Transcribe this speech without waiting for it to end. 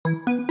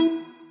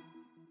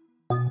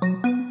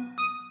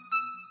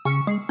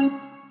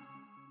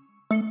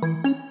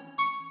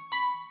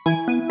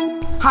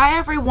Hi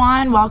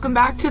everyone, welcome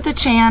back to the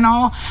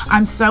channel.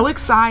 I'm so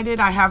excited.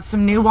 I have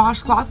some new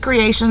washcloth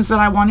creations that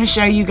I want to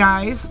show you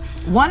guys.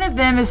 One of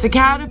them is the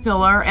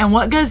caterpillar, and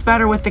what goes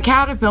better with the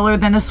caterpillar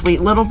than a sweet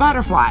little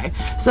butterfly?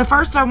 So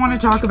first I want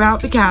to talk about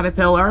the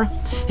caterpillar.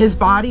 His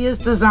body is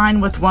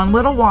designed with one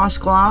little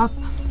washcloth,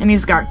 and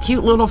he's got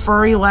cute little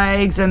furry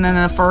legs and then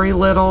a furry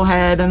little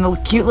head and the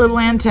cute little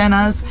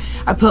antennas.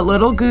 I put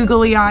little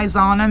googly eyes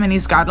on him, and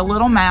he's got a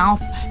little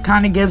mouth.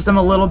 Kind of gives him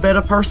a little bit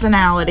of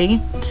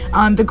personality.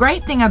 The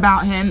great thing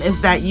about him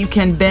is that you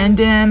can bend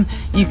him.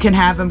 You can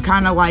have him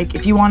kind of like,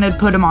 if you wanted to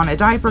put him on a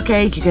diaper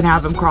cake, you can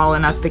have him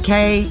crawling up the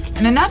cake.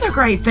 And another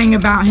great thing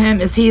about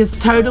him is he is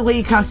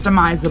totally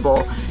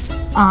customizable.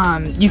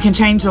 You can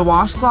change the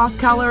washcloth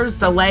colors,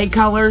 the leg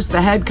colors, the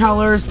head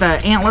colors,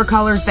 the antler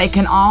colors. They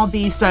can all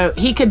be, so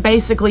he could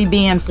basically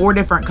be in 4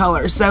 different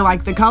colors. So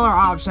like the color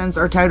options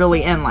are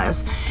totally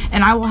endless.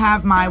 And I will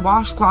have my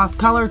washcloth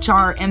color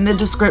chart in the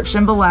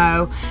description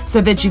below so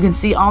that you can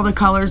see all the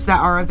colors that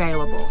are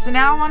available. So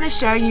now I want to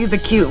show you the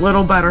cute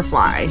little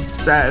butterfly.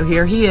 So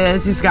here he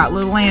is. He's got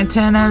little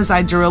antennas.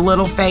 I drew a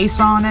little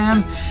face on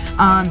him.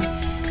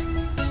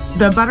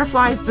 The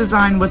butterfly is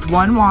designed with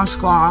one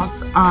washcloth.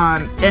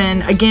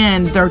 And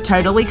again, they're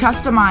totally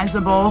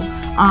customizable.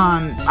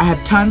 I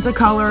have tons of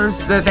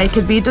colors that they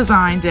could be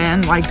designed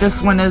in. Like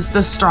this one is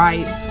the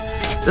stripes.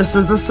 This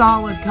is a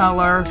solid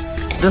color.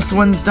 This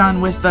one's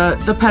done with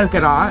the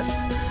polka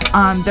dots.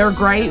 They're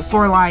great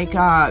for like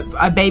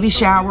a baby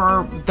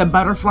shower, the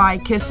butterfly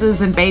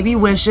kisses and baby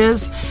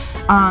wishes.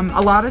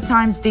 A lot of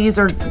times these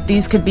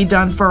could be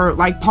done for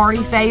like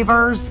party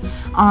favors,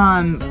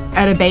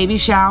 at a baby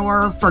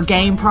shower, for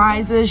game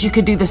prizes. You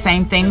could do the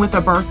same thing with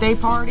a birthday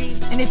party.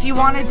 And if you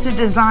wanted to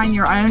design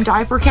your own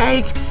diaper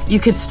cake, you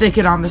could stick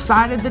it on the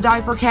side of the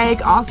diaper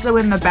cake. Also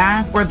in the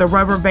back where the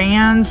rubber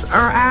bands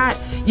are at,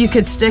 you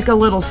could stick a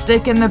little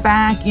stick in the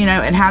back, you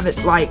know, and have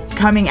it like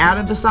coming out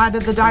of the side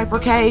of the diaper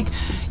cake.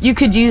 You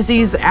could use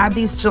these, add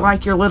these to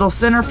like your little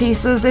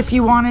centerpieces if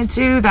you wanted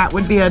to. That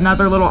would be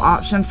another little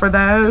option for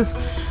those.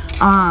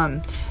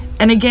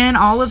 And again,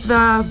 all of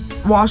the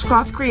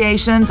washcloth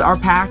creations are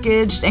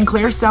packaged in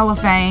clear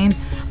cellophane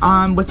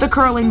with the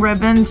curling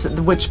ribbons,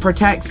 which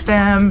protects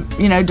them,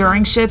 you know,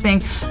 during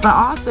shipping. But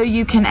also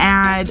you can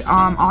add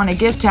on a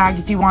gift tag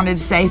if you wanted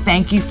to say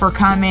thank you for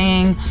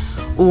coming,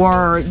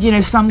 or, you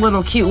know, some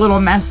little cute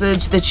little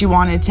message that you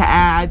wanted to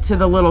add to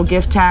the little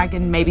gift tag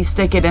and maybe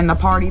stick it in the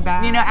party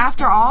bag. You know,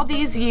 after all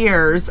these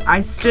years,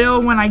 I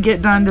still, when I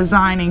get done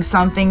designing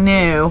something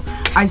new,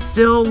 I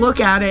still look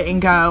at it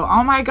and go,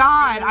 oh my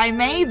God, I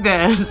made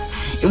this.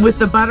 With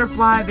the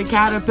butterfly, the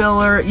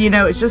caterpillar, you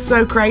know, it's just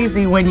so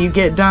crazy when you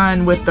get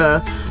done with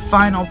the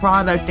final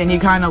product and you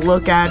kind of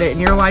look at it and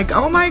you're like,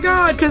 oh my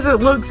God, because it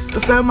looks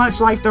so much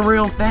like the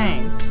real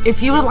thing.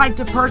 If you would like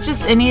to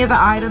purchase any of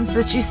the items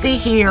that you see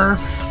here,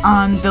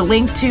 the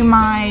link to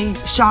my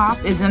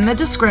shop is in the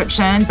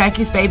description,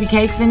 Becky's Baby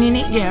Cakes and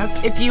Unique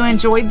Gifts. If you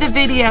enjoyed the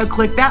video,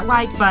 click that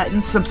like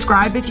button,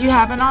 subscribe if you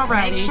haven't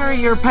already. Make sure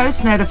your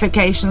post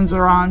notifications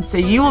are on so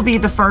you will be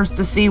the first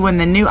to see when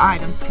the new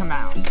items come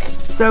out.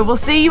 So we'll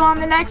see you on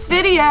the next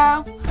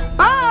video.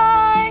 Bye!